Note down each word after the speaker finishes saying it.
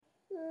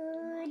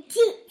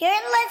You're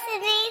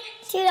listening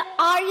to the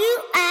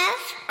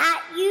RUF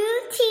at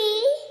UT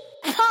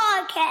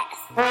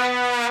podcast.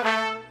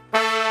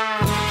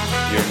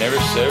 You're never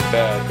so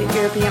bad that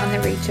you're beyond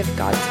the reach of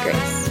God's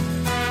grace.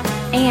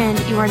 And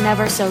you are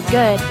never so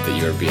good that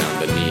you're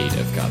beyond the need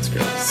of God's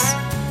grace.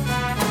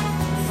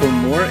 For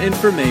more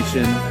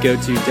information, go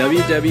to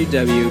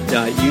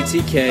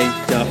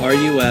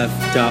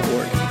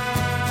www.utk.ruf.org.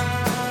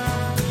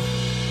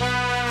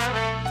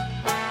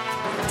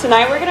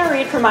 Tonight we're going to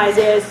read from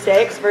Isaiah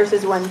 6,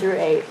 verses 1 through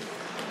 8.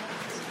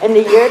 In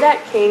the year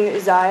that King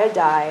Uzziah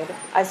died,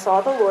 I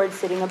saw the Lord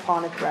sitting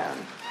upon a throne,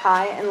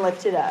 high and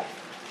lifted up,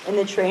 and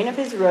the train of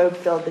his robe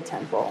filled the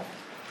temple.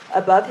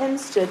 Above him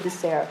stood the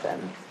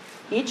seraphim.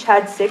 Each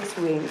had 6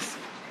 wings.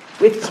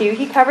 With 2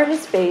 he covered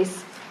his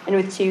face, and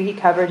with 2 he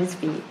covered his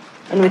feet,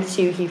 and with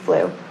 2 he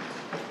flew.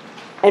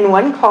 And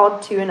one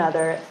called to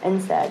another and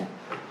said,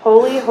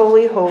 Holy,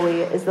 holy,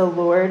 holy is the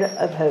Lord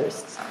of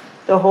hosts.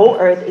 The whole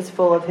earth is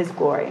full of his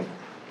glory.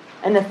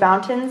 And the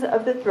fountains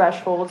of the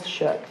thresholds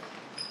shook.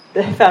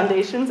 The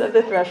foundations of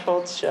the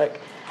thresholds shook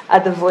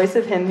at the voice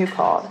of him who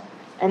called,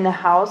 and the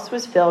house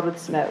was filled with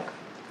smoke.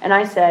 And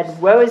I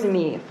said, Woe is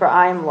me, for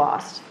I am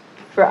lost.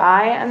 For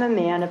I am a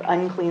man of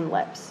unclean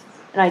lips,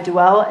 and I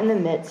dwell in the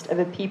midst of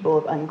a people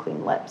of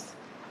unclean lips.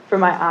 For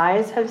my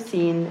eyes have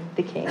seen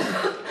the King,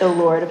 the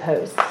Lord of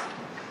hosts.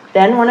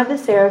 Then one of the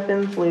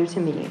seraphim flew to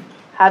me,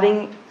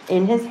 having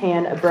in his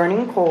hand a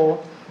burning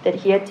coal that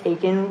he had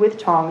taken with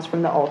tongs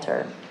from the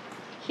altar.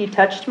 He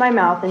touched my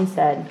mouth and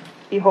said,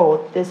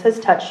 Behold, this has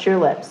touched your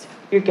lips.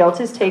 Your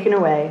guilt is taken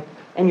away,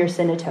 and your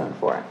sin atoned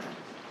for.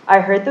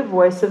 I heard the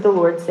voice of the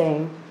Lord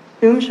saying,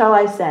 Whom shall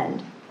I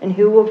send, and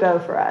who will go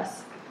for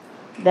us?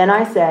 Then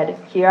I said,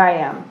 Here I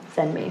am,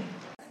 send me.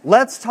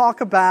 Let's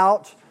talk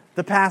about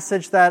the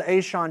passage that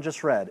Ashawn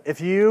just read. If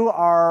you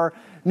are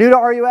new to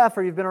RUF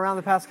or you've been around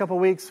the past couple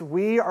of weeks,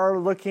 we are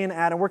looking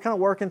at, and we're kind of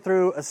working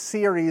through a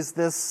series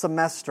this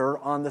semester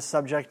on the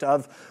subject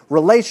of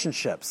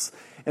relationships.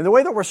 And the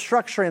way that we're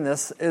structuring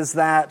this is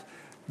that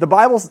the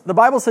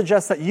Bible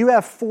suggests that you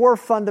have 4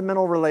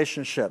 fundamental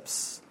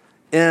relationships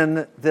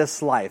in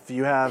this life.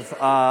 You have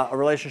a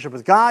relationship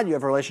with God, you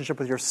have a relationship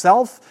with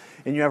yourself,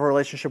 and you have a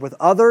relationship with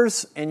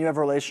others, and you have a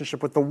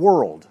relationship with the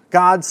world.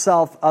 God,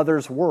 self,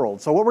 others, world.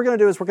 So what we're going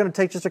to do is we're going to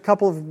take just a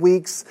couple of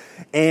weeks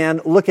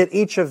and look at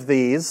each of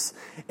these.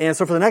 And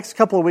so for the next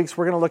couple of weeks,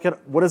 we're going to look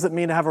at what does it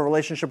mean to have a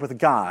relationship with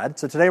God.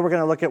 So today we're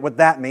going to look at what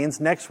that means.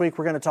 Next week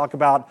we're going to talk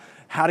about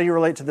how do you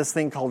relate to this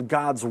thing called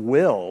God's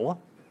will,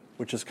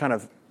 which is kind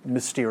of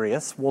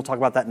mysterious. We'll talk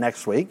about that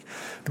next week.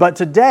 But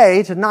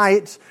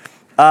tonight,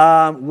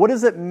 what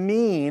does it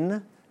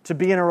mean to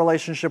be in a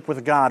relationship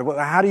with God?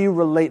 How do you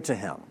relate to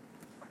Him?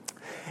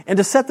 And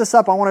to set this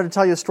up, I wanted to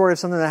tell you a story of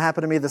something that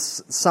happened to me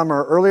this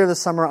summer. Earlier this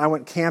summer, I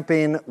went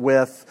camping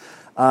with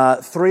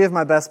 3 of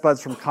my best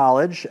buds from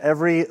college.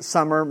 Every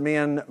summer, me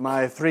and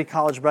my 3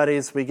 college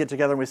buddies, we get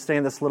together and we stay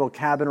in this little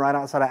cabin right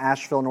outside of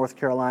Asheville, North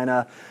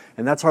Carolina.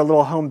 And that's our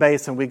little home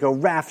base, and we go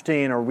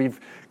rafting, or we've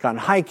gone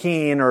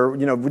hiking, or,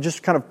 we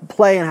just kind of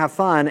play and have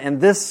fun. And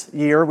this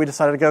year, we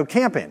decided to go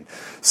camping.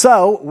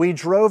 So we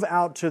drove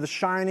out to the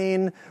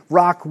Shining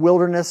Rock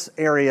Wilderness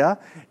area,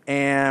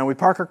 and we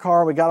park our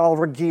car, we got all of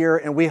our gear,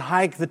 and we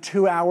hike the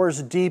 2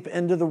 hours deep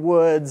into the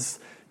woods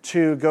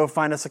to go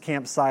find us a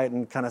campsite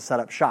and kind of set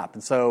up shop.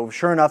 And so,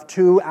 sure enough,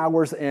 2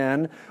 hours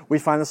in, we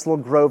find this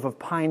little grove of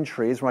pine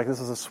trees. We're like,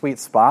 this is a sweet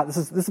spot. This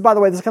is, by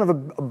the way, this is kind of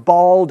a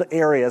bald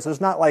area, so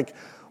it's not like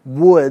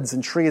woods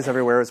and trees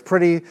everywhere. It's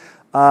pretty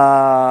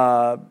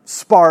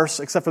sparse,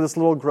 except for this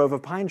little grove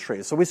of pine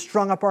trees. So we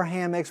strung up our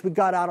hammocks, we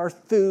got out our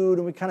food,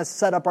 and we kind of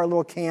set up our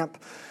little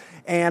camp.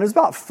 And it was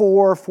about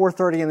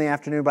 4:30 in the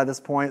afternoon by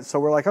this point. So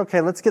we're like, okay,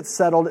 let's get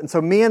settled. And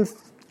so me and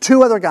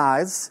 2 other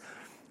guys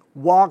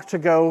walked to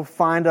go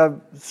find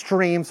a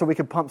stream so we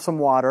could pump some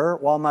water,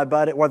 while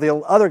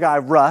the other guy,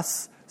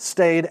 Russ,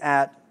 stayed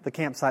at the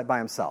campsite by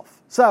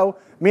himself. So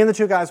me and the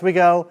 2 guys, we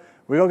go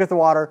get the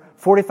water.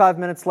 45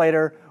 minutes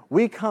later,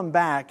 we come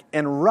back,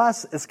 and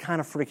Russ is kind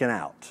of freaking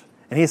out.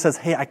 And he says,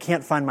 hey, I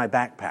can't find my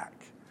backpack.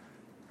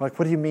 We're like,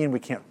 what do you mean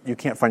you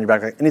can't find your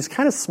backpack? And he's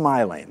kind of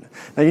smiling.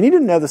 Now, you need to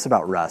know this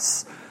about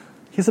Russ.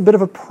 He's a bit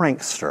of a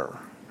prankster.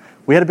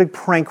 We had a big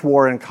prank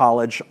war in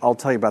college. I'll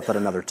tell you about that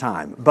another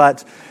time.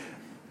 But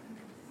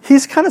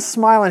he's kind of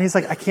smiling. He's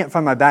like, I can't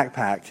find my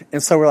backpack.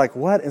 And so we're like,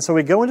 what? And so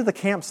we go into the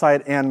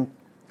campsite, and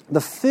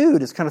the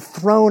food is kind of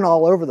thrown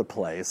all over the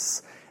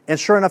place. And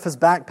sure enough, his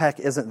backpack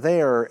isn't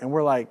there. And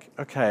we're like,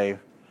 okay,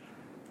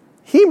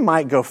 he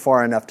might go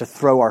far enough to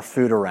throw our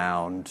food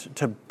around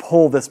to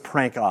pull this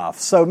prank off.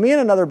 So me and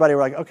another buddy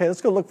were like, okay,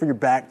 let's go look for your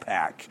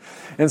backpack.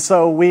 And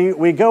so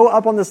we go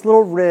up on this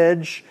little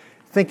ridge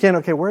thinking,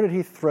 okay, where did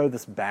he throw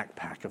this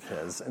backpack of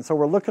his? And so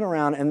we're looking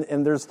around,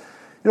 and there's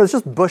it's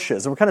just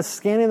bushes. And we're kind of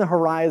scanning the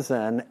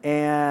horizon.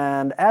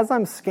 And as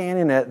I'm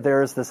scanning it,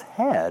 there's this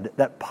head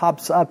that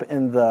pops up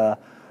in the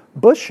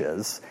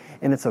bushes,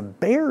 and it's a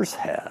bear's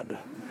head.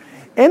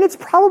 And it's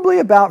probably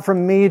about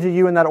from me to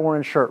you in that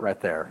orange shirt right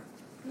there.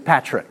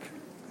 Patrick.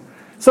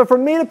 So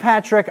from me to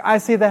Patrick, I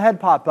see the head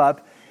pop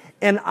up,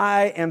 And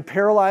I am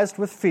paralyzed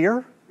with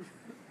fear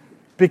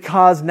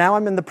because now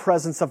I'm in the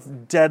presence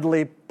of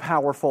deadly,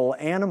 powerful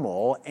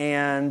animal,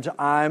 and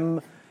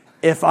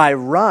if I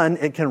run,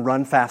 it can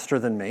run faster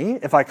than me.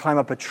 If I climb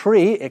up a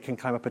tree, it can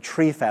climb up a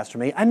tree faster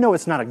than me. I know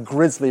it's not a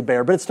grizzly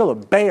bear, but it's still a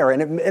bear,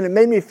 and it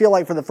made me feel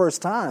like for the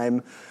first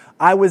time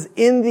I was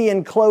in the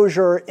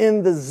enclosure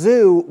in the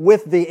zoo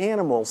with the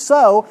animal.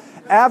 So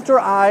after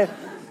I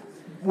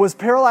was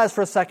paralyzed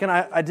for a second,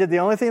 I did the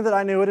only thing that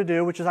I knew how to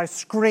do, which is I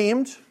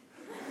screamed,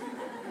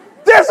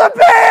 "There's a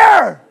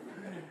bear!"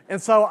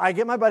 And so I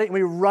get my buddy, and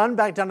we run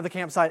back down to the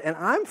campsite, and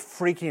I'm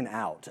freaking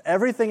out.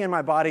 Everything in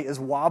my body is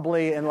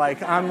wobbly, and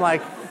I'm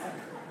like,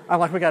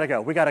 we gotta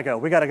go.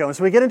 And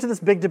so we get into this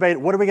big debate.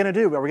 What are we gonna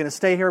do? Are we gonna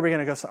stay here?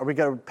 Are we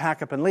gonna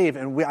pack up and leave?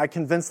 And I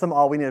convinced them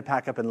all we need to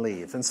pack up and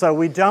leave. And so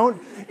we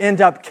don't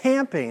end up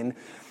camping.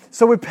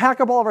 So we pack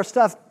up all of our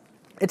stuff.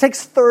 It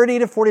takes 30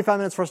 to 45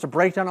 minutes for us to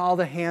break down all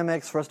the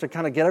hammocks, for us to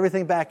kind of get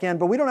everything back in,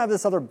 but we don't have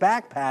this other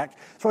backpack.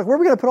 So where are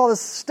we going to put all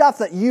this stuff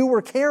that you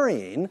were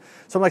carrying?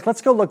 So I'm like,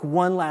 let's go look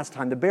one last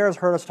time. The bear has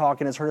heard us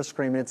talking, has heard us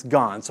screaming, it's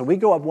gone. So we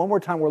go up one more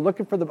time, we're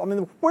looking for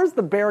where's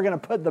the bear going to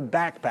put the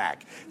backpack?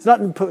 It's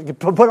not put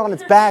it on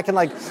its back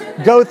and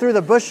go through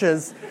the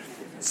bushes.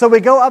 So we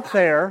go up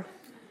there,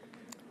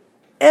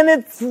 and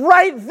it's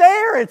right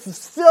there. It's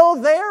still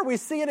there. We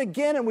see it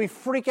again, and we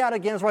freak out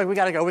again. It's like, we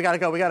got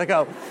to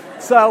go.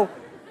 So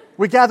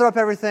we gather up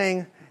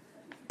everything,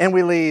 and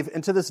we leave.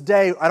 And to this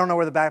day, I don't know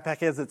where the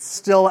backpack is. It's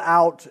still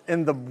out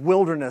in the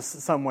wilderness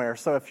somewhere.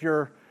 So if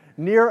you're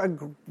near a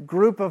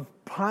group of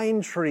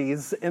pine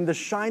trees in the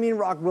Shining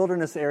Rock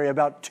Wilderness area,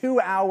 about 2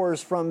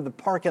 hours from the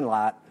parking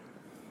lot,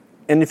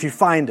 and if you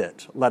find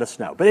it, let us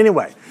know. But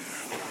anyway,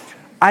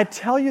 I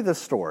tell you this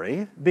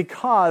story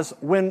because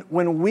when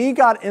we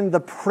got in the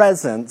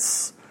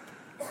presence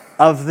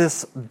of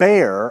this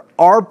bear,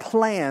 our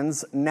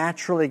plans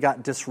naturally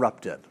got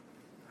disrupted.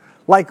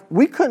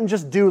 We couldn't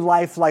just do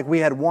life like we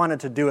had wanted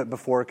to do it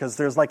before because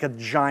there's a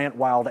giant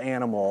wild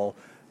animal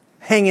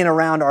hanging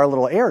around our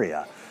little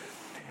area.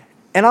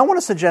 And I want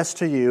to suggest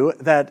to you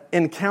that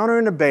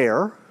encountering a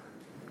bear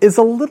is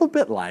a little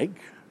bit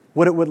like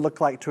what it would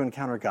look like to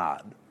encounter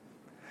God.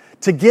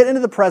 To get into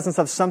the presence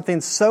of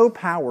something so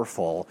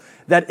powerful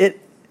that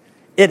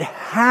it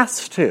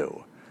has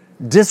to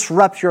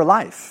disrupt your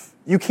life.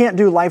 You can't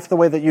do life the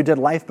way that you did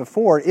life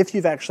before if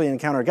you've actually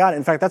encountered God.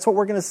 In fact, that's what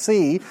we're going to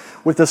see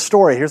with this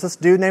story. Here's this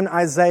dude named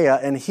Isaiah,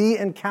 and he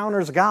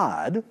encounters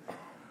God,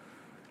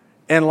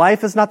 and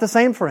life is not the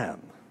same for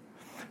him.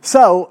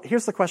 So,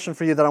 here's the question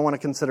for you that I want to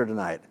consider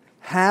tonight.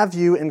 Have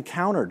you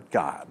encountered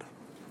God?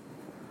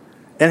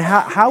 And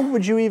how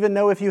would you even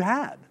know if you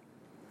had?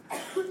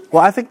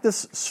 Well, I think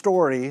this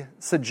story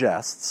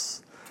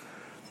suggests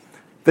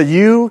that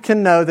you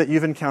can know that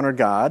you've encountered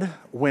God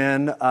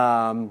when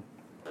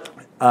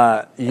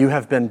you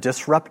have been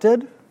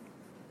disrupted,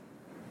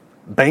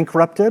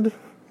 bankrupted,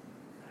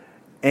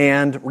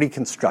 and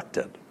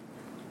reconstructed.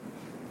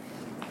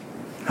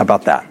 How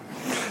about that?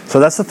 So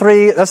that's the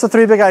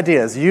three big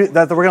ideas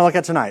that we're going to look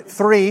at tonight.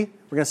 We're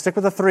going to stick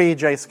with the three,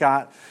 J.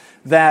 Scott,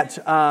 that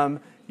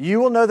you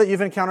will know that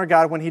you've encountered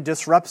God when He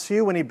disrupts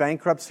you, when He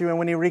bankrupts you, and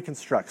when He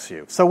reconstructs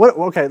you. So,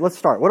 let's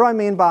start. What do I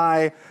mean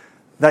by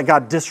that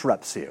God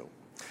disrupts you?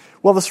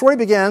 Well, the story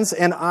begins,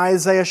 and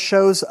Isaiah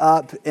shows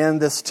up in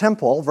this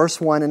temple,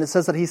 verse 1, and it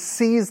says that he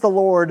sees the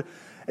Lord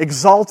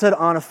exalted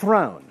on a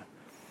throne.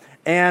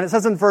 And it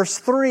says in verse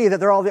 3 that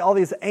there are all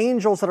these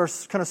angels that are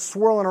kind of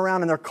swirling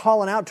around, and they're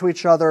calling out to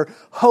each other,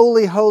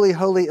 "Holy, holy,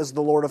 holy is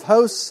the Lord of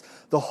hosts.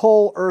 The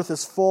whole earth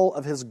is full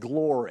of His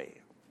glory."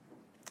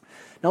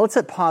 Now let's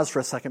hit pause for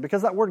a second,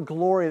 because that word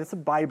glory, that's a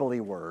Bible-y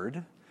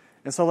word.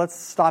 And so let's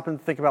stop and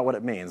think about what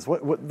it means.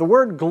 The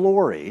word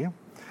glory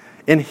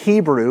in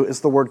Hebrew is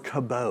the word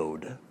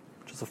kabod,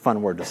 which is a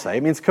fun word to say.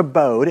 It means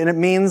kabod, and it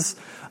means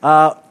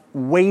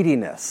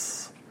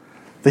weightiness.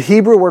 The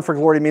Hebrew word for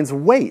glory means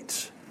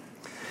weight.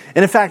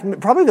 And in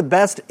fact, probably the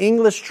best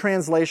English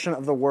translation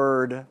of the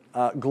word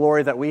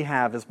glory that we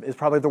have is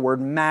probably the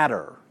word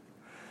matter.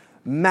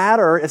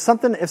 Matter, if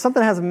something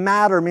has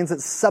matter, it means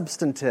it's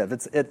substantive,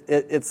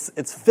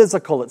 it's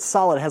physical, it's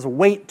solid, it has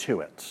weight to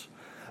it.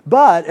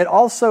 But it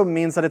also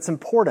means that it's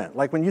important.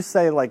 Like when you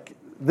say,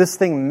 this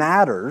thing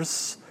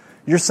matters,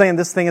 you're saying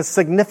this thing is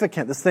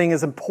significant, this thing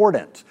is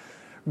important.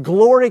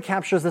 Glory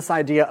captures this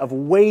idea of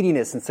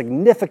weightiness and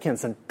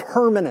significance and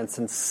permanence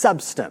and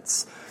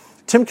substance.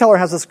 Tim Keller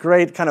has this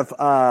great kind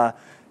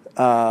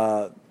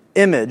of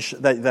image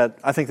that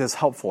I think is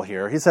helpful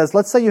here. He says,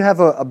 let's say you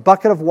have a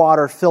bucket of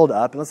water filled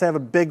up, and let's say I have a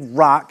big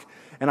rock,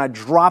 and I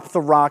drop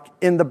the rock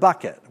in the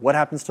bucket. What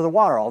happens to the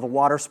water? All the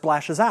water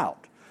splashes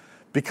out,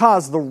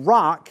 because the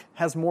rock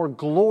has more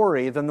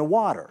glory than the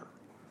water.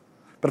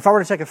 But if I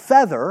were to take a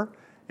feather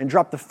and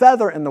drop the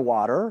feather in the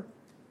water,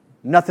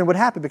 nothing would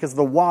happen, because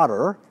the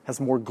water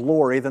has more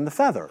glory than the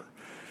feather.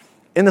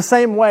 In the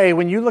same way,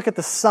 when you look at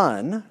the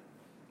sun,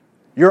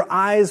 your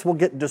eyes will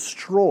get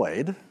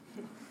destroyed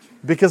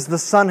because the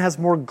sun has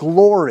more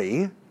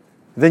glory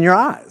than your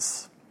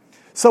eyes.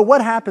 So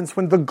what happens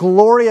when the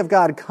glory of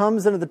God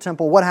comes into the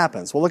temple? What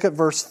happens? Well, look at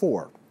verse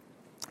 4.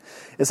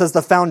 It says,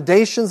 the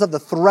foundations of the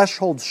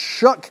threshold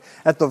shook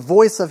at the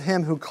voice of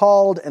him who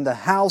called, and the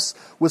house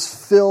was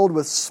filled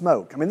with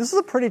smoke. I mean, this is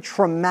a pretty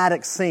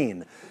traumatic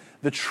scene.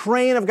 The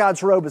train of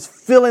God's robe is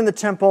filling the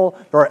temple.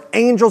 There are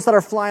angels that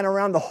are flying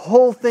around. The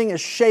whole thing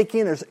is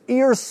shaking. There's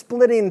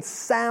ear-splitting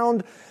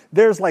sound.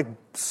 There's like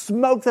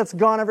smoke that's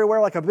gone everywhere,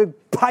 like a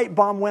big pipe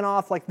bomb went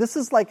off. Like this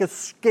is like a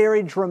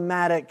scary,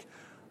 dramatic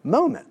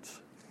moment.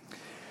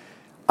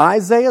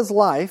 Isaiah's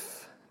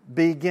life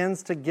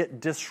begins to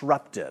get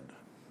disrupted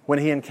when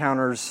he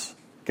encounters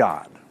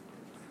God.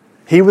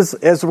 He was,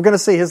 as we're going to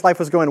see, his life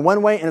was going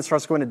one way and it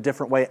starts going a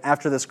different way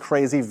after this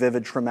crazy,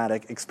 vivid,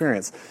 traumatic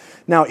experience.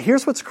 Now,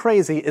 here's what's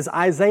crazy is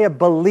Isaiah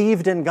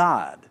believed in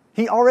God.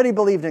 He already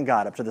believed in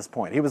God up to this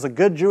point. He was a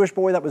good Jewish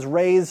boy that was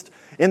raised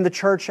in the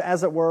church,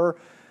 as it were.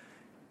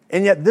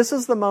 And yet this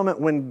is the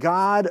moment when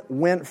God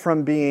went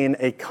from being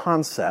a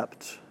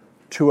concept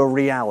to a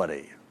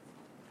reality.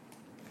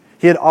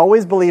 He had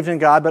always believed in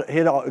God, but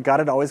God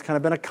had always kind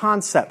of been a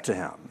concept to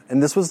him.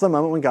 And this was the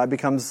moment when God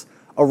becomes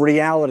a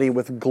reality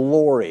with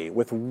glory,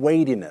 with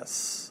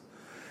weightiness.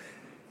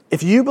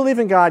 If you believe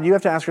in God, you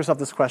have to ask yourself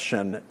this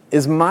question: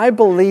 is my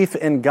belief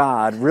in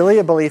God really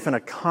a belief in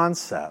a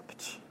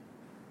concept?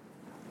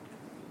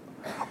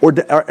 Or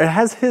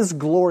has his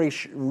glory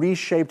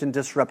reshaped and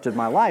disrupted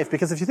my life?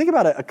 Because if you think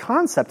about it, a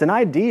concept, an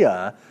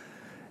idea,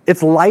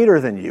 it's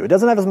lighter than you. It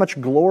doesn't have as much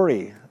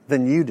glory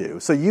than you do.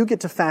 So you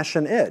get to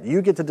fashion it.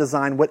 You get to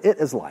design what it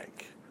is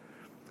like.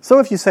 So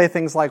if you say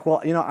things like,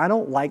 well, I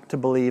don't like to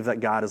believe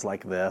that God is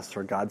like this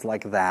or God's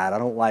like that. I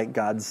don't like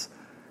God's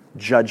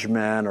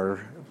judgment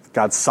or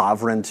God's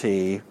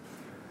sovereignty.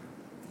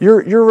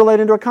 You're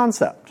relating to a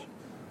concept.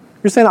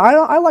 You're saying,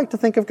 I like to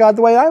think of God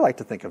the way I like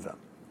to think of him.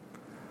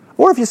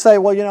 Or if you say,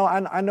 well,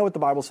 I know what the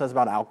Bible says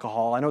about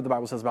alcohol. I know what the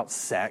Bible says about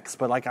sex,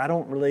 but I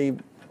don't really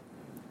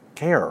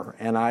care.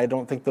 And I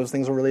don't think those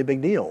things are really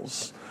big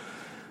deals.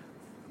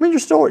 I mean,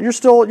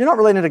 you're not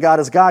relating to God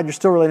as God. You're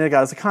still relating to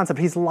God as a concept.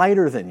 He's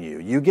lighter than you.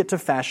 You get to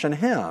fashion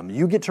him.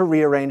 You get to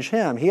rearrange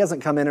him. He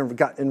hasn't come in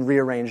and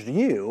rearranged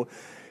you.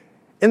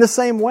 In the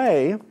same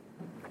way,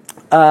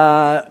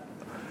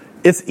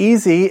 it's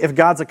easy, if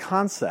God's a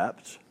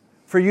concept,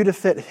 for you to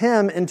fit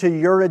him into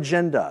your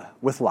agenda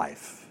with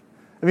life.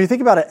 If you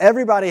think about it,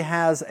 everybody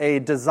has a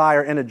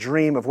desire and a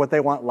dream of what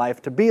they want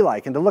life to be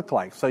like and to look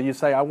like. So you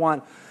say, I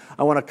want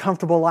a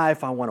comfortable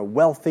life, I want a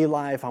wealthy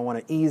life, I want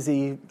an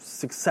easy,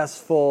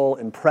 successful,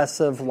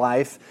 impressive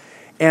life.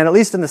 And at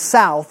least in the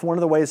South, one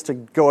of the ways to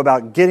go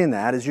about getting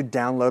that is you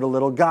download a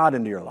little God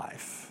into your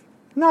life.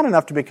 Not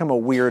enough to become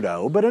a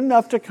weirdo, but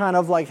enough to kind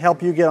of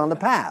help you get on the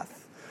path.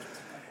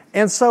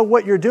 And so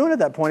what you're doing at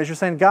that point is you're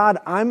saying, God,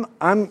 I'm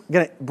going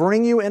to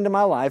bring you into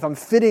my life. I'm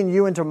fitting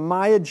you into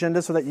my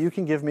agenda so that you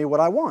can give me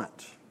what I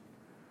want.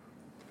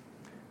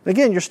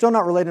 Again, you're still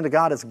not relating to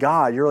God as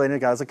God. You're relating to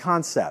God as a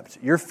concept.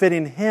 You're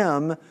fitting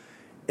him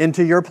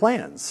into your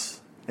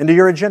plans, into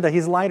your agenda.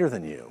 He's lighter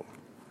than you.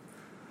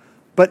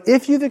 But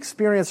if you've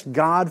experienced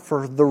God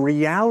for the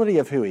reality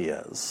of who he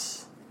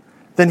is,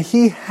 then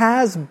he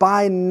has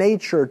by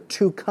nature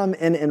to come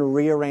in and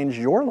rearrange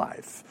your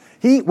life.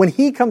 When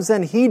he comes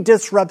in, he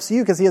disrupts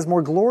you because he has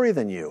more glory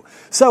than you.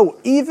 So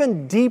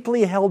even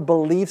deeply held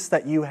beliefs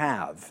that you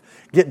have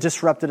get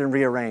disrupted and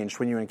rearranged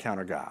when you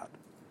encounter God.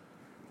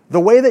 The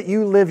way that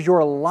you live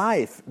your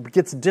life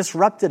gets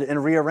disrupted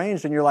and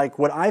rearranged, and you're like,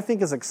 what I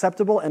think is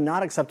acceptable and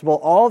not acceptable,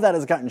 all that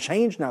has gotten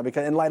changed now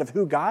because in light of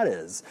who God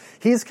is.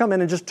 He's come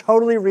in and just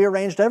totally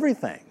rearranged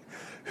everything.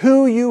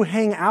 Who you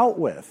hang out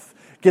with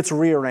gets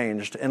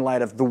rearranged in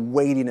light of the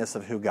weightiness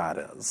of who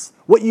God is.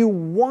 What you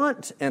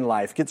want in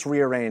life gets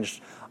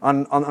rearranged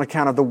on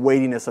account of the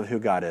weightiness of who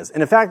God is.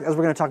 And in fact, as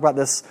we're going to talk about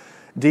this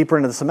deeper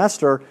into the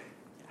semester,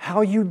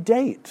 how you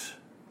date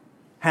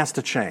has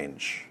to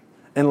change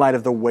in light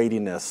of the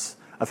weightiness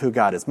of who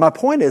God is. My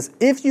point is,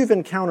 if you've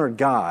encountered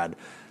God,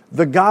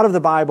 the God of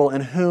the Bible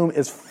in whom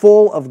is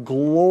full of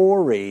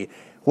glory,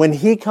 when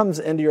he comes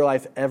into your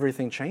life,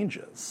 everything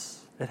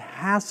changes. It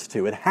has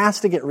to. It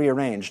has to get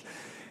rearranged.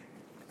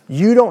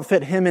 You don't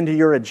fit him into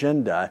your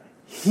agenda.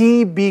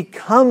 He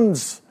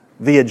becomes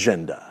the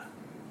agenda.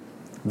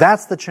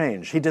 That's the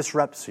change. He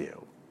disrupts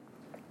you.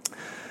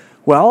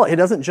 Well, he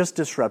doesn't just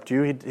disrupt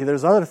you.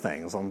 There's other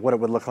things on what it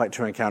would look like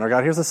to encounter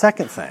God. Here's the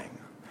second thing.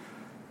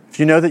 If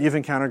you know that you've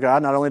encountered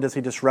God, not only does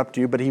he disrupt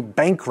you, but he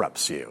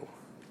bankrupts you.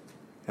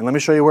 And let me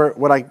show you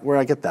where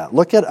I get that.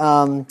 Look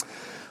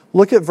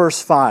at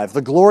verse 5.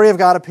 The glory of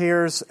God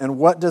appears, and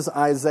what does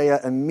Isaiah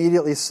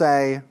immediately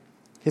say?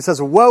 He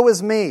says, "Woe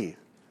is me!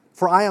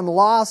 For I am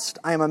lost,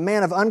 I am a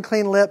man of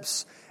unclean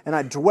lips, and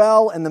I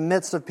dwell in the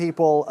midst of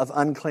people of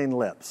unclean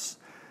lips."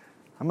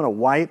 I'm going to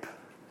wipe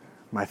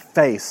my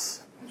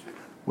face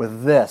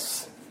with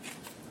this.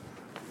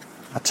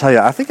 I tell you,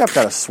 I think I've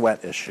got a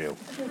sweat issue.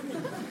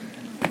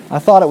 I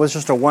thought it was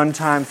just a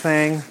one-time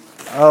thing.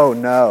 Oh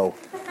no.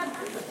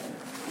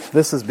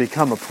 This has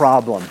become a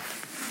problem.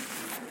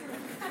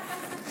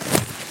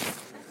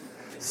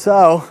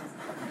 So,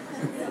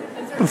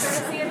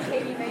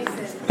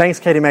 thanks,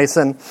 Katie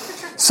Mason.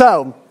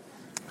 So,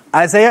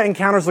 Isaiah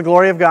encounters the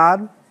glory of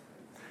God,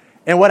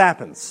 And what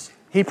happens?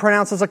 He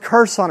pronounces a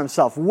curse on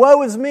himself.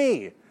 Woe is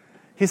me.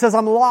 He says,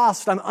 I'm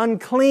lost. I'm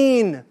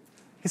unclean.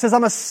 He says,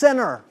 I'm a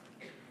sinner.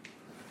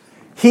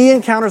 He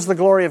encounters the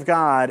glory of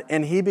God,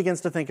 and he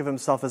begins to think of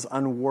himself as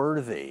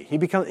unworthy.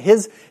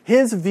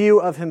 His view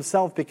of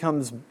himself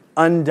becomes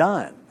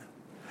undone.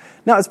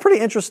 Now, it's pretty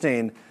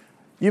interesting.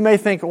 You may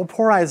think, well,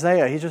 poor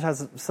Isaiah, he just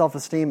has a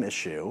self-esteem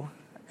issue.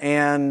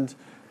 And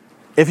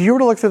if you were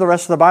to look through the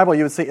rest of the Bible,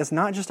 you would see it's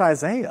not just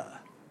Isaiah.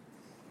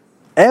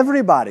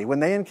 Everybody, when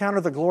they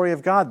encounter the glory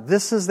of God,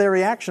 this is their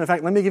reaction. In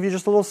fact, let me give you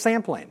just a little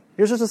sampling.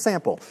 Here's just a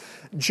sample.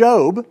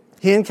 Job,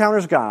 he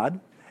encounters God,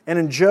 and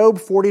in Job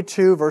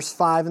 42, verse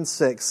 5 and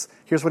 6,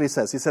 here's what he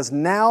says. He says,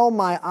 now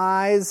my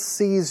eyes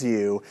sees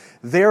you,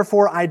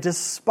 therefore I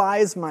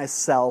despise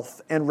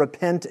myself and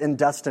repent in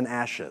dust and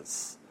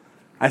ashes.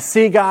 I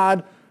see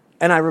God,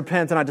 and I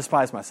repent, and I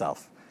despise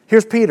myself.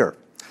 Here's Peter.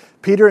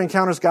 Peter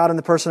encounters God in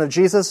the person of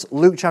Jesus.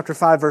 Luke chapter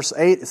 5, verse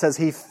 8, it says,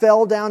 he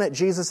fell down at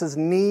Jesus'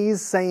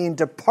 knees, saying,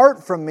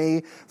 depart from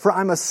me, for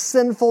I'm a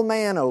sinful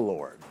man, O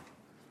Lord.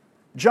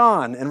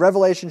 John, in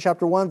Revelation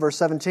chapter 1, verse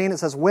 17, it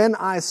says, when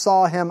I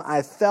saw him,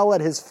 I fell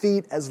at his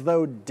feet as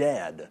though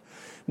dead.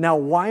 Now,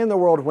 why in the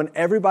world, when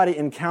everybody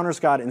encounters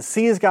God and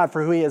sees God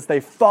for who he is, they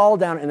fall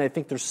down and they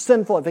think they're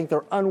sinful, they think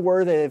they're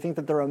unworthy, they think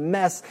that they're a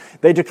mess,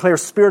 they declare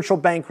spiritual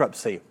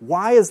bankruptcy?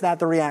 Why is that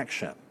the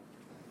reaction?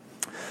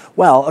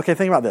 Well, okay,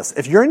 think about this.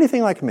 If you're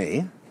anything like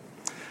me,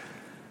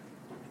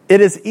 it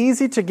is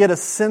easy to get a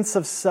sense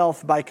of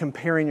self by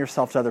comparing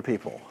yourself to other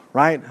people,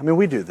 right? I mean,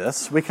 we do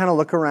this. We kind of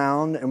look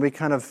around and we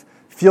kind of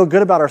feel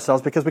good about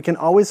ourselves because we can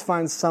always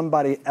find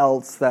somebody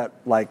else that,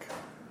 like,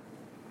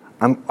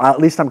 at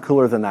least I'm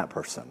cooler than that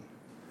person.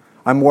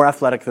 I'm more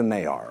athletic than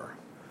they are.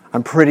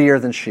 I'm prettier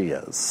than she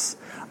is.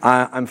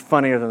 I'm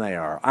funnier than they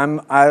are.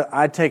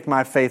 I take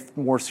my faith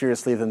more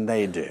seriously than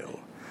they do.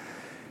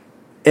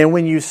 And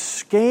when you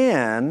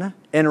scan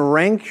and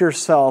rank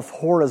yourself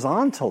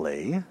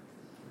horizontally,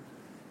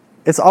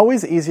 it's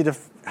always easy to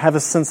have a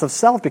sense of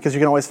self because you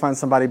can always find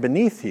somebody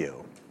beneath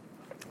you.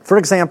 For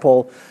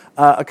example,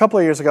 a couple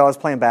of years ago, I was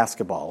playing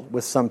basketball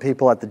with some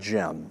people at the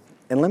gym.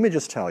 And let me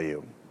just tell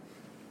you,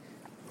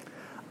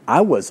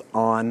 I was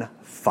on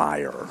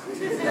fire.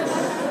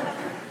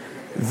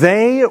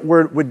 They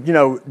would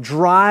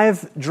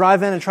drive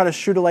in and try to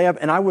shoot a layup,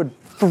 and I would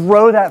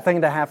throw that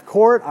thing to half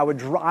court. I would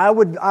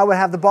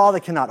have the ball. They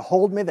cannot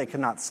hold me. They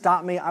cannot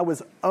stop me. I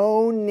was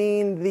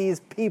owning these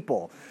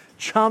people.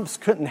 Chumps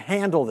couldn't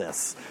handle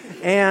this.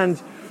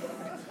 And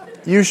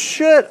you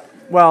should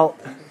know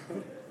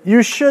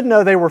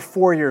they were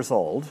 4 years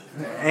old.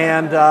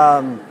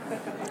 And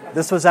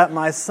this was at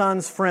my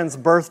son's friend's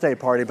birthday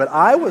party. But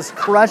I was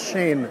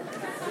crushing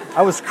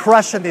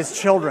these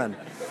children.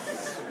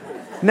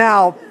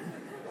 Now,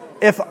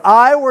 if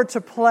I were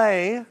to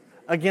play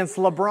against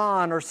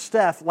LeBron or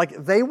Steph,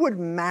 they would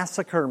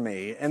massacre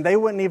me and they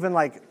wouldn't even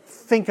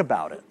think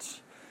about it.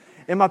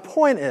 And my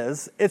point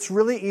is, it's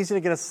really easy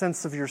to get a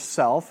sense of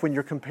yourself when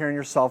you're comparing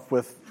yourself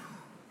with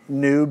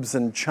noobs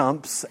and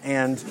chumps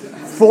and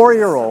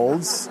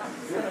 4-year-olds.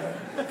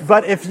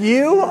 But if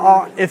you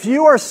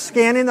are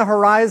scanning the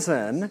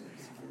horizon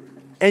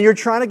and you're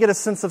trying to get a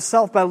sense of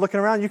self by looking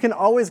around, you can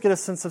always get a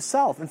sense of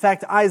self. In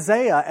fact,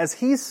 Isaiah, as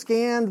he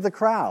scanned the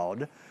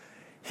crowd,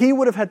 he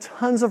would have had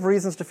tons of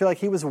reasons to feel like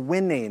he was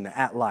winning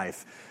at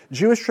life.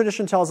 Jewish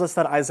tradition tells us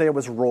that Isaiah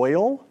was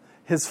royal.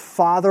 His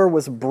father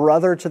was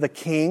brother to the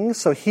king,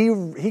 so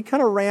he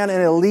kind of ran an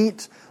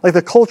elite,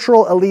 the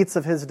cultural elites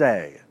of his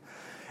day.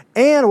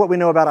 And what we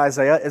know about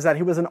Isaiah is that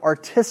he was an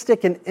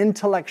artistic and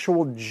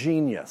intellectual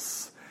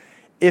genius.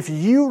 If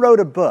you wrote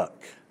a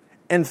book,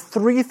 and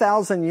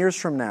 3,000 years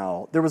from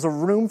now, there was a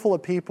room full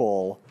of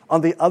people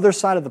on the other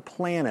side of the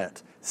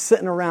planet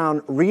sitting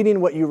around reading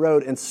what you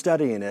wrote and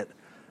studying it,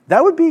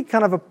 that would be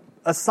kind of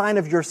a sign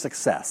of your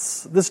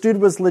success. This dude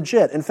was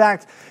legit. In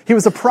fact, he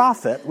was a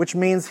prophet, which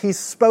means he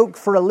spoke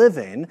for a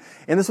living,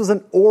 and this was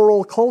an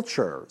oral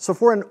culture. So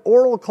for an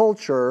oral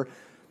culture,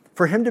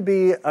 for him to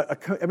be,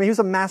 he was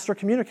a master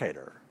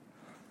communicator.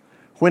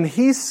 When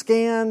he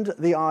scanned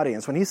the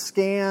audience, when he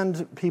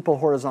scanned people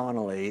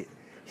horizontally,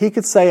 he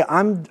could say,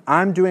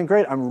 I'm doing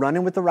great. I'm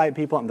running with the right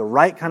people. I'm the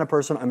right kind of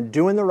person. I'm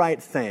doing the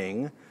right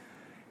thing.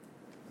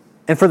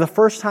 And for the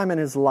first time in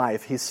his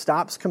life, he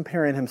stops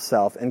comparing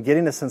himself and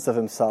getting a sense of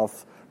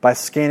himself by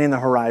scanning the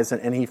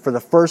horizon. And he, for the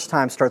first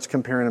time, starts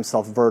comparing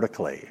himself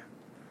vertically.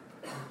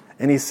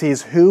 And he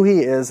sees who he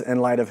is in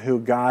light of who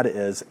God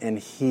is, and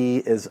he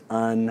is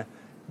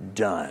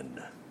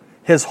undone.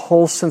 His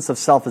whole sense of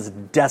self is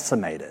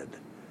decimated.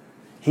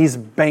 He's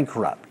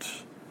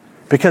bankrupt.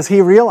 Because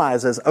he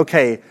realizes,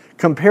 okay,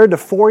 compared to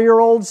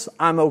 4-year-olds,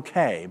 I'm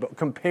okay. But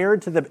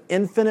compared to the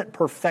infinite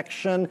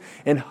perfection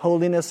and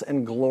holiness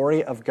and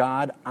glory of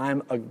God,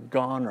 I'm a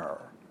goner.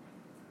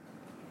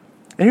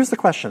 And here's the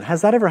question.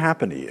 Has that ever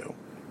happened to you?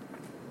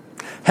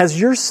 Has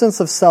your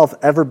sense of self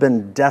ever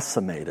been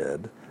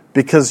decimated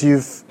because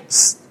you've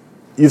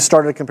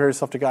started to compare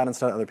yourself to God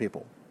instead of other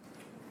people?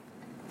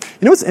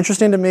 You know what's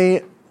interesting to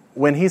me?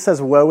 When he says,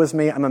 woe is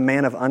me, I'm a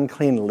man of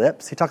unclean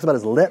lips, he talks about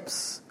his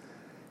lips.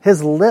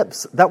 His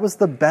lips, that was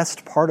the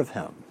best part of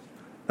him.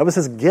 That was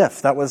his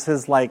gift. That was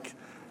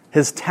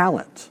his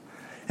talent.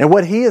 And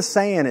what he is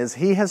saying is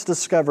he has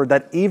discovered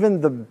that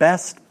even the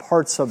best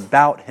parts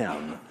about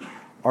him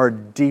are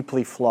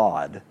deeply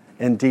flawed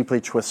and deeply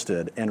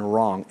twisted and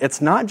wrong.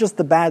 It's not just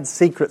the bad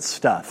secret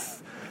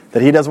stuff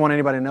that he doesn't want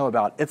anybody to know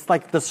about. It's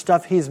like the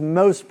stuff he's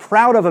most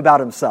proud of about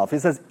himself. He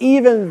says,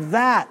 even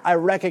that I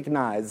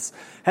recognize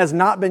has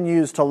not been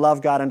used to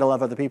love God and to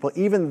love other people.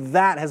 Even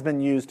that has been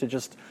used to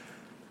just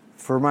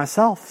for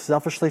myself,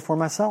 selfishly for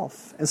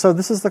myself. And so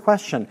this is the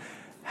question.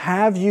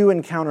 Have you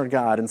encountered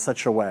God in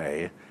such a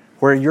way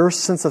where your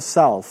sense of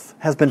self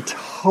has been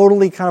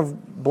totally kind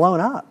of blown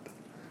up?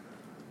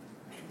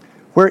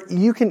 Where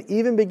you can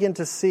even begin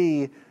to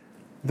see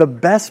the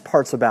best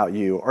parts about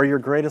you are your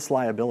greatest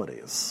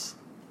liabilities.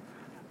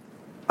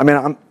 I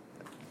mean,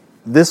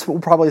 this will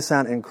probably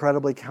sound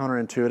incredibly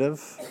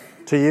counterintuitive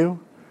to you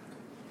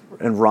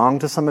and wrong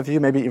to some of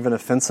you, maybe even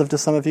offensive to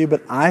some of you,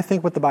 but I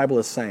think what the Bible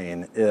is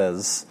saying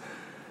is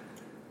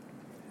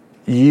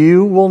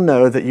you will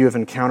know that you have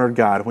encountered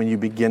God when you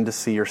begin to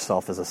see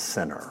yourself as a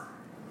sinner,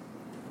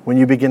 when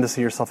you begin to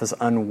see yourself as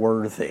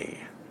unworthy,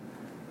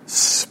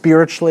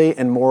 spiritually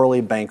and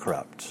morally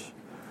bankrupt,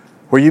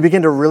 where you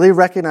begin to really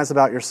recognize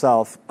about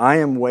yourself, I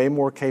am way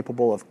more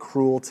capable of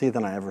cruelty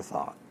than I ever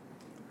thought.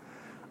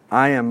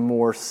 I am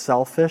more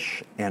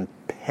selfish and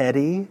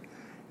petty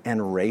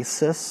and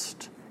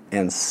racist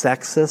and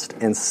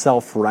sexist and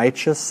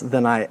self-righteous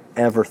than I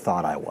ever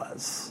thought I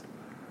was.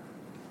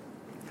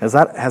 Has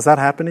that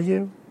happened to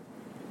you?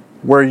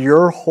 Where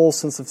your whole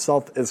sense of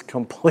self is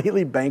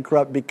completely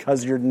bankrupt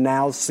because you're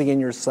now seeing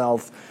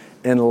yourself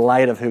in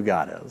light of who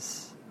God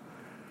is.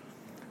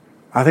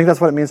 I think that's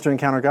what it means to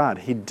encounter God.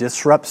 He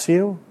disrupts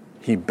you,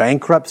 He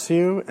bankrupts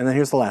you, and then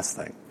here's the last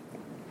thing.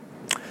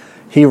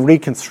 He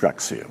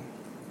reconstructs you.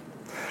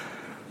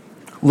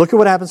 Look at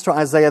what happens to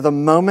Isaiah the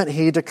moment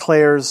he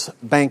declares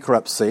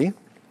bankruptcy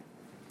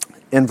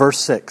in verse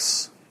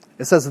 6.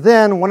 It says,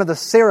 then one of the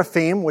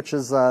seraphim, which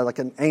is like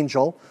an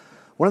angel,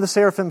 one of the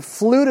seraphim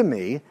flew to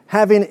me,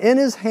 having in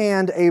his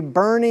hand a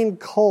burning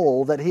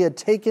coal that he had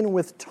taken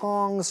with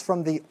tongs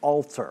from the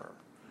altar.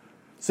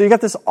 So you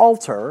got this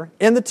altar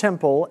in the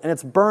temple, and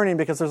it's burning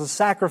because there's a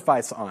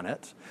sacrifice on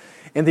it.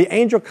 And the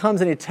angel comes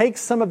and he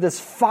takes some of this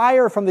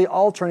fire from the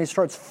altar and he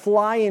starts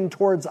flying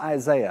towards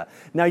Isaiah.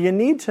 Now you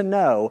need to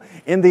know,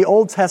 in the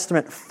Old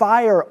Testament,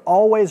 fire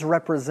always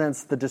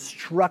represents the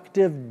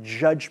destructive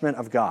judgment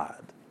of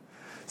God.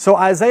 So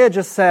Isaiah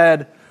just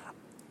said,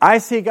 I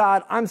see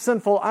God, I'm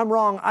sinful, I'm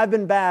wrong, I've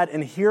been bad,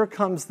 and here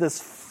comes this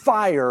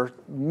fire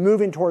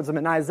moving towards him.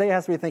 And Isaiah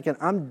has to be thinking,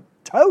 I'm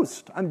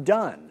toast, I'm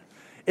done.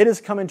 It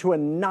is coming to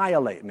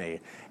annihilate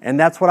me. And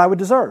that's what I would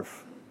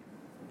deserve.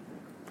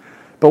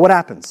 But what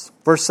happens?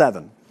 Verse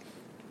 7.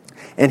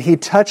 And he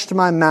touched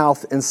my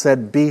mouth and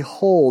said,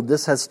 behold,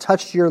 this has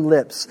touched your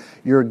lips.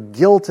 Your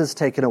guilt is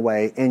taken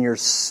away and your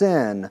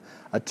sin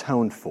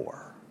atoned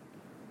for.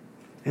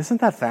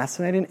 Isn't that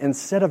fascinating?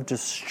 Instead of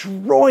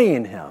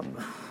destroying him,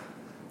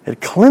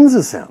 it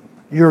cleanses him.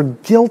 Your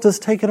guilt is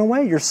taken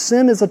away. Your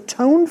sin is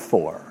atoned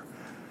for.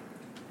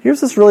 Here's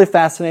this really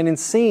fascinating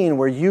scene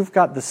where you've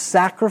got the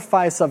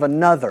sacrifice of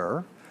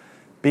another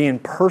being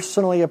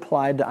personally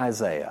applied to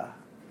Isaiah.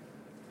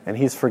 And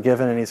he's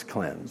forgiven and he's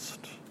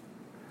cleansed.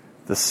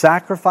 The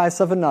sacrifice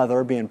of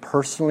another being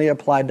personally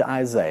applied to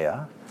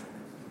Isaiah,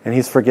 and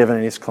he's forgiven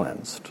and he's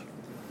cleansed.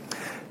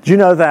 Do you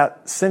know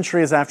that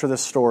centuries after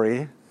this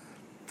story,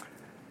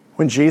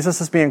 when Jesus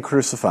is being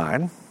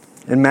crucified,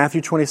 in Matthew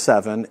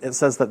 27, it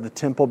says that the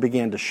temple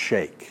began to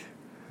shake.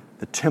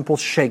 The temple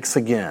shakes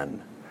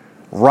again.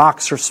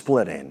 Rocks are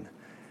splitting.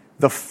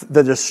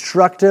 The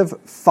destructive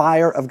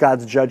fire of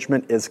God's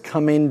judgment is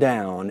coming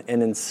down,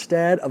 and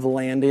instead of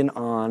landing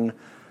on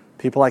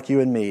people like you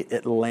and me,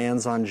 it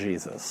lands on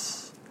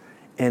Jesus,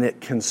 and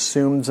it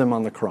consumes him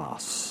on the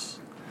cross,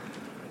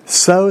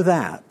 so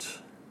that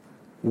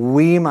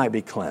we might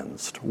be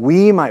cleansed,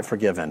 we might be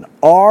forgiven,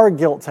 our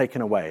guilt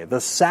taken away, the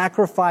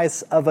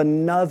sacrifice of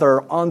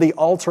another on the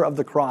altar of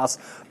the cross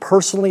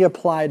personally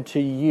applied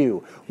to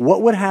you.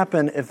 What would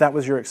happen if that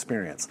was your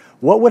experience?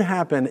 What would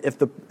happen if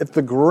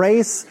the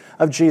grace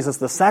of Jesus,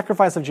 the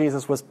sacrifice of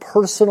Jesus, was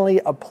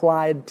personally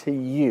applied to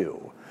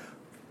you?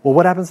 Well,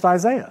 what happens to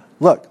Isaiah?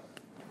 Look,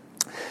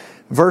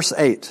 verse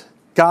 8,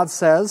 God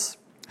says,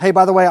 hey,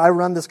 by the way, I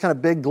run this kind of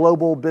big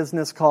global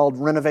business called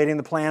Renovating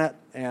the Planet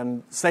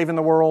and Saving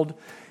the World,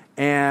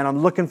 and I'm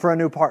looking for a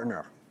new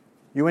partner.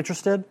 You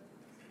interested? And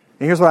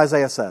here's what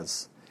Isaiah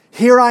says.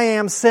 Here I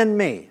am, send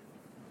me.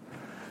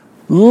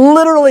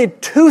 Literally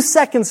 2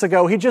 seconds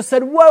ago, he just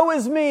said, woe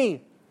is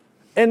me.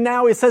 And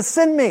now he says,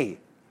 send me.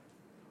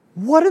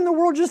 What in the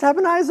world just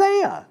happened to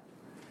Isaiah?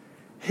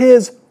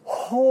 His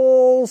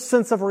whole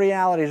sense of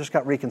reality just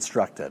got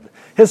reconstructed.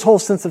 His whole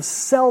sense of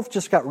self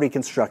just got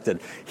reconstructed.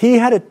 He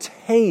had a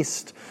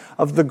taste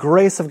of the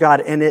grace of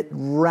God, and it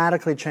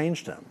radically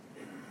changed him.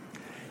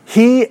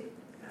 He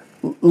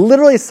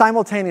literally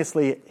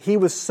simultaneously, he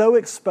was so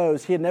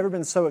exposed, he had never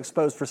been so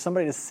exposed for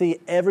somebody to see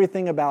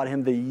everything about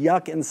him, the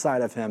yuck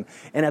inside of him.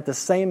 And at the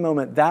same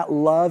moment, that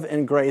love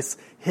and grace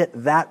hit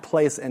that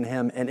place in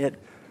him, and it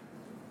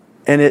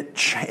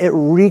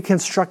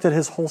reconstructed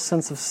his whole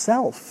sense of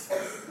self.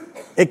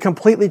 It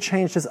completely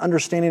changed his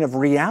understanding of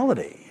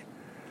reality.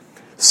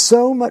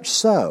 So much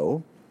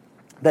so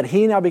that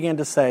he now began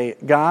to say,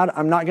 God,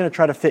 I'm not going to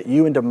try to fit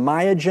you into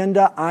my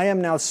agenda. I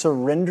am now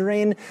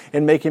surrendering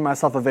and making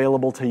myself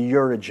available to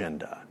your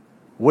agenda.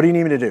 What do you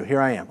need me to do? Here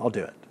I am. I'll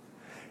do it.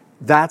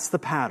 That's the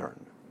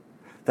pattern.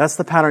 That's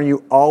the pattern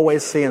you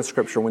always see in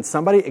Scripture. When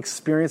somebody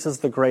experiences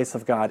the grace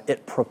of God,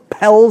 it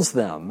propels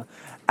them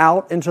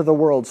out into the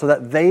world so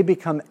that they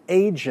become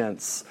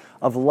agents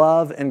of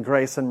love and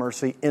grace and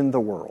mercy in the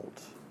world.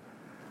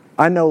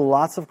 I know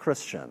lots of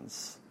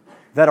Christians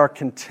that are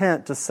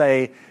content to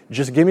say,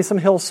 just give me some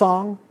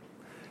Hillsong,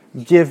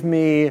 give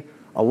me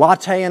a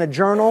latte and a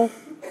journal,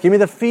 give me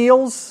the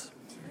feels,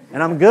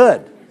 and I'm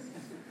good.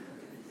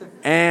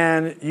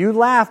 And you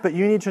laugh, but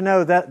you need to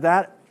know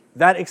that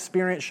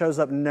experience shows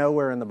up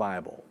nowhere in the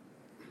Bible.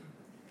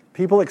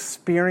 People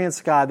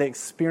experience God, they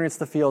experience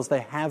the feels,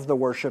 they have the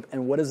worship,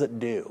 and what does it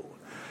do?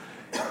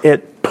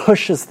 It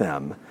pushes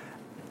them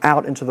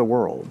out into the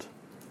world.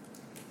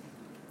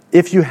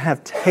 If you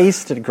have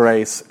tasted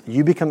grace,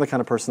 you become the kind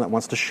of person that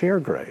wants to share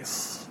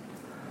grace.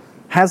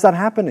 Has that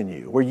happened in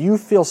you, where you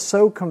feel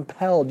so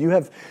compelled? You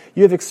have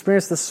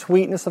experienced the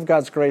sweetness of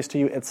God's grace to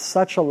you at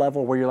such a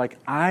level where you're like,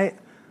 I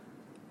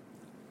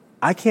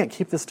can't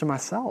keep this to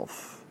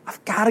myself.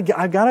 I've got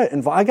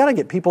to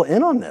get people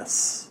in on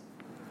this.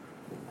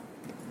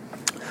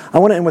 I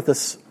want to end with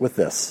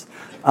this.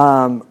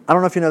 I don't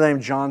know if you know the name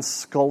John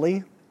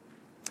Sculley.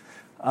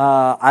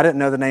 I didn't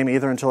know the name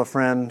either until a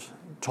friend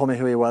told me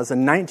who he was.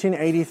 In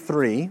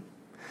 1983,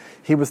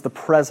 he was the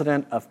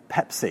president of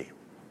Pepsi,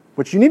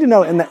 which you need to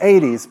know in the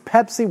 80s,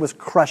 Pepsi was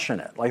crushing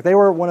it. Like, they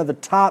were one of the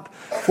top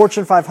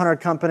Fortune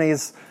 500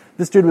 companies.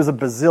 This dude was a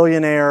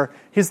bazillionaire.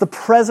 He's the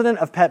president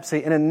of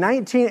Pepsi. And in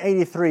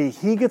 1983,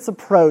 he gets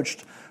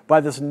approached by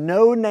this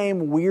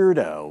no-name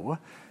weirdo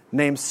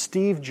named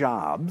Steve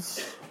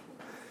Jobs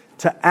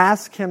to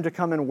ask him to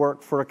come and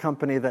work for a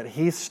company that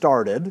he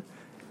started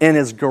in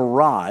his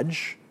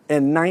garage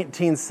in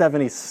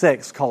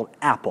 1976 called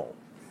Apple.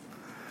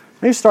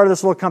 And he started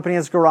this little company in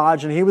his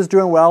garage, and he was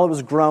doing well. It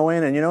was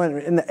growing. And,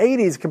 in the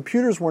 80s,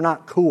 computers were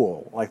not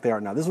cool like they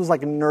are now. This was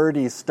like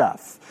nerdy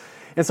stuff.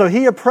 And so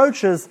he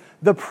approaches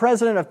the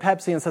president of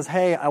Pepsi and says,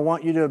 hey,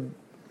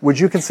 would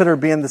you consider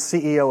being the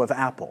CEO of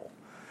Apple?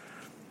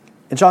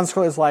 And John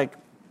Sculley is like,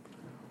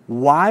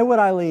 why would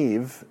I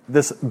leave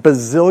this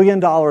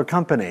bazillion-dollar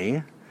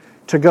company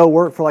to go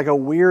work for like a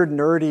weird,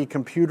 nerdy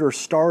computer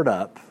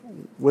startup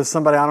with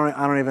somebody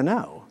I don't even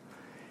know?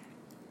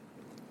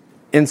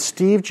 And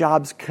Steve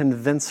Jobs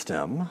convinced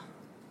him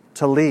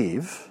to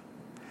leave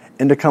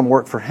and to come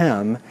work for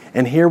him.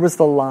 And here was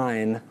the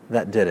line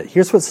that did it.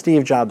 Here's what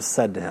Steve Jobs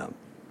said to him.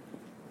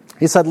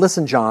 He said,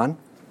 listen, John.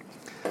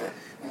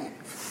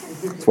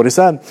 That's what he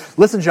said.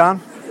 Listen,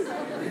 John.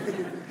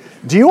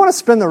 Do you want to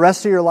spend the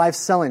rest of your life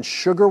selling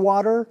sugar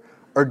water,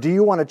 or do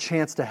you want a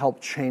chance to help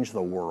change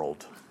the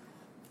world?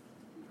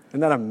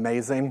 Isn't that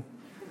amazing?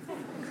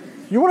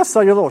 You want to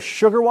sell your little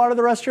sugar water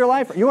the rest of your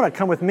life? Or you want to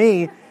come with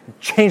me and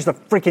change the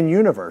freaking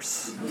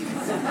universe?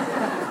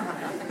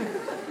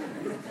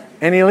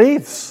 And he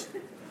leaves.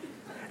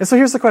 And so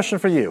here's the question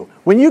for you.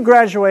 When you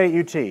graduate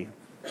UT, do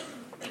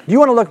you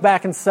want to look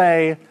back and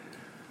say,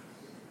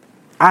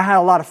 I had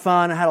a lot of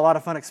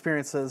fun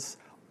experiences,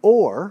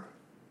 or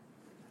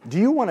do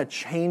you want to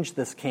change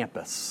this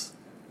campus?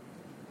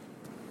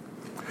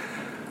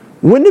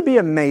 Wouldn't it be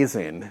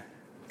amazing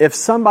if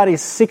somebody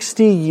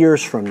 60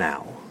 years from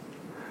now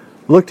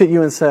looked at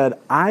you and said,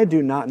 I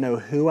do not know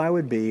who I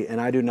would be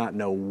and I do not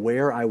know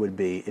where I would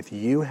be if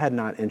you had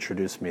not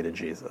introduced me to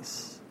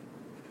Jesus?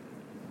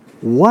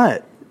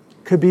 What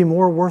could be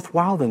more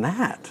worthwhile than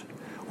that?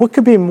 What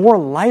could be more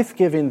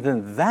life-giving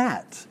than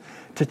that?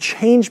 To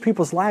change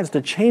people's lives,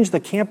 to change the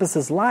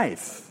campus's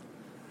life.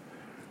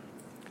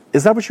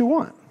 Is that what you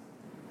want?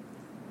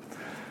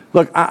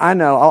 Look, I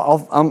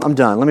know, I'm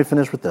done. Let me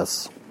finish with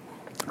this.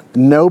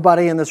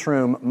 Nobody in this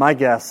room, my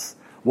guess,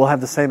 will have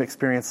the same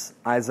experience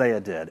Isaiah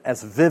did,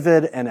 as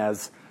vivid and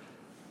as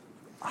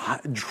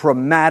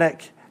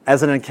dramatic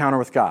as an encounter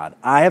with God.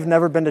 I have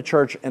never been to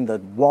church and the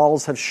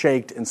walls have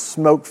shaken and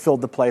smoke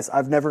filled the place.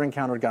 I've never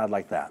encountered God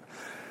like that.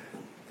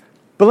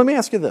 But let me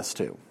ask you this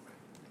too.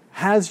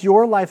 Has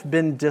your life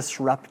been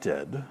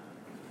disrupted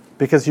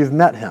because you've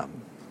met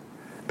him?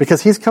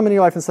 Because he's come into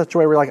your life in such a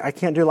way where you're like, I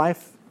can't do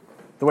life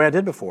the way I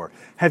did before.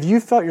 Have you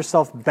felt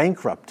yourself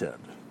bankrupted?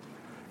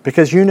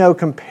 Because you know,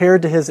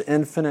 compared to his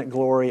infinite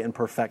glory and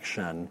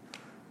perfection,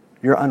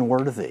 you're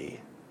unworthy.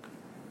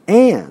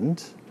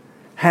 And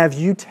have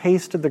you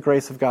tasted the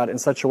grace of God in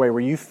such a way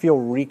where you feel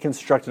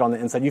reconstructed on the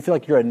inside? You feel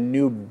like you're a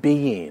new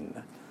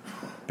being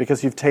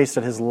because you've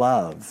tasted his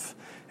love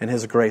and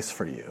his grace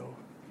for you.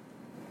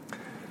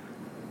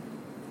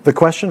 The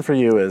question for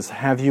you is,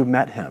 have you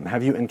met him?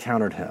 Have you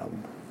encountered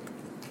him?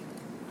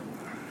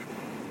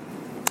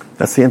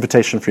 That's the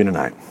invitation for you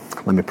tonight.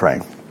 Let me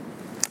pray.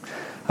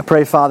 I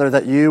pray, Father,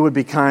 that you would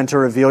be kind to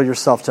reveal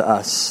yourself to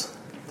us,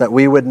 that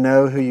we would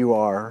know who you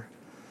are,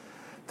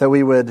 that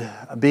we would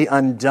be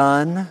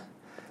undone,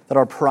 that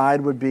our pride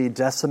would be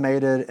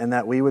decimated, and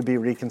that we would be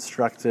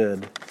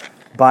reconstructed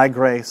by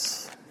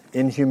grace,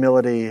 in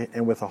humility,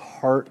 and with a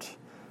heart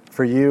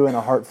for you and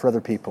a heart for other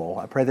people.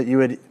 I pray that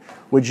you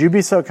would you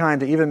be so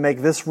kind to even make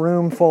this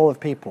room full of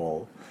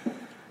people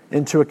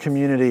into a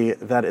community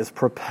that is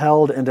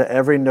propelled into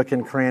every nook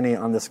and cranny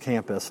on this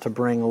campus to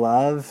bring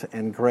love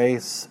and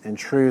grace and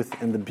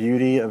truth and the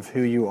beauty of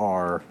who you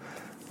are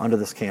onto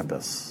this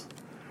campus.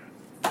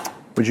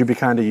 Would you be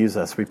kind to use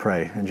us, we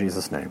pray, in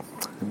Jesus' name.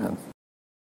 Amen.